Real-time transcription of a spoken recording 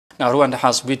Now, Rwanda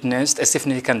has witnessed a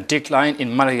significant decline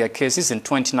in malaria cases in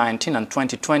 2019 and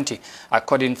 2020,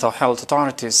 according to health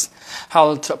authorities.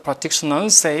 Health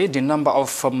practitioners say the number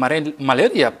of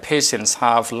malaria patients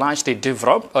have largely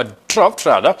dropped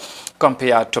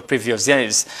compared to previous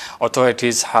years.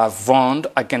 Authorities have warned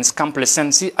against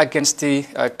complacency against the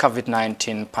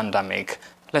COVID-19 pandemic.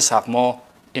 Let's have more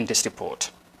in this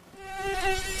report.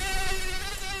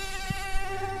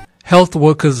 Health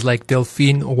workers like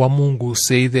Delphine Wamungu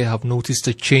say they have noticed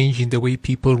a change in the way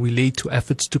people relate to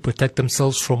efforts to protect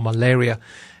themselves from malaria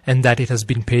and that it has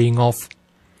been paying off.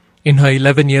 In her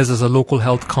 11 years as a local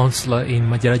health counsellor in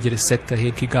Majaragere sector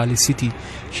here in Kigali City,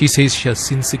 she says she has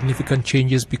seen significant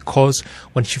changes because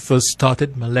when she first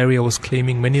started, malaria was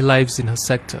claiming many lives in her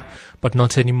sector, but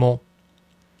not anymore.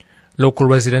 Local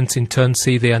residents in turn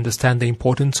say they understand the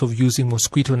importance of using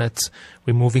mosquito nets,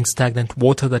 removing stagnant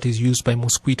water that is used by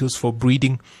mosquitoes for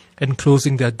breeding, and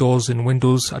closing their doors and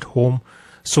windows at home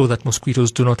so that mosquitoes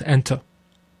do not enter.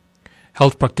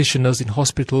 Health practitioners in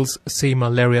hospitals say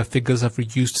malaria figures have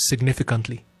reduced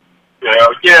significantly.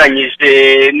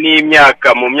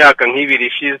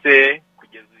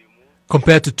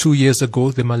 Compared to 2 years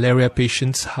ago, the malaria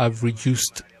patients have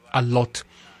reduced a lot,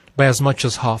 by as much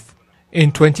as half.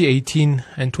 In 2018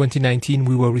 and 2019,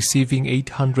 we were receiving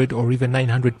 800 or even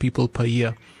 900 people per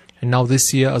year. And now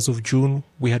this year, as of June,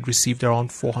 we had received around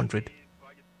 400.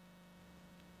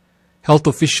 Health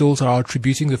officials are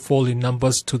attributing the fall in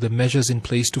numbers to the measures in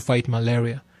place to fight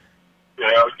malaria.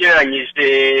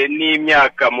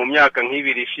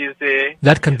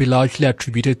 That can be largely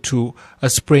attributed to a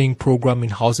spraying program in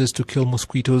houses to kill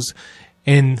mosquitoes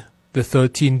in the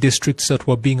 13 districts that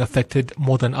were being affected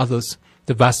more than others.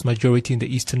 The vast majority in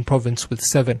the eastern province with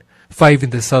 7, 5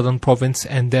 in the southern province,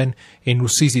 and then in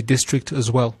Rusizi district as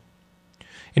well.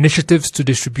 Initiatives to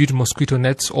distribute mosquito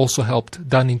nets also helped,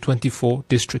 done in 24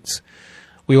 districts.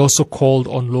 We also called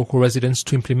on local residents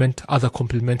to implement other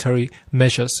complementary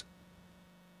measures.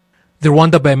 The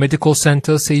Rwanda Biomedical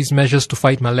Center says measures to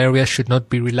fight malaria should not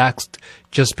be relaxed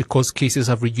just because cases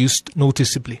have reduced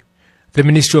noticeably. The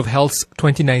Ministry of Health's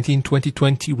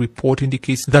 2019-2020 report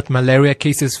indicates that malaria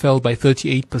cases fell by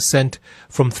 38%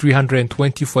 from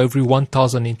 320 for every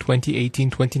 1,000 in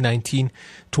 2018-2019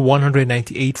 to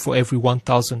 198 for every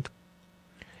 1,000.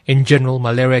 In general,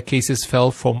 malaria cases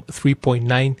fell from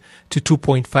 3.9 to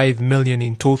 2.5 million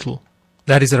in total.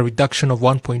 That is a reduction of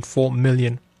 1.4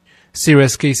 million.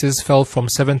 Serious cases fell from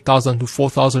 7,000 to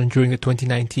 4,000 during the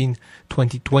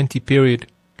 2019-2020 period.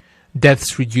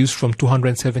 Deaths reduced from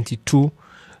 272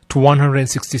 to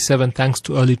 167 thanks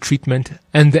to early treatment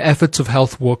and the efforts of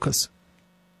health workers.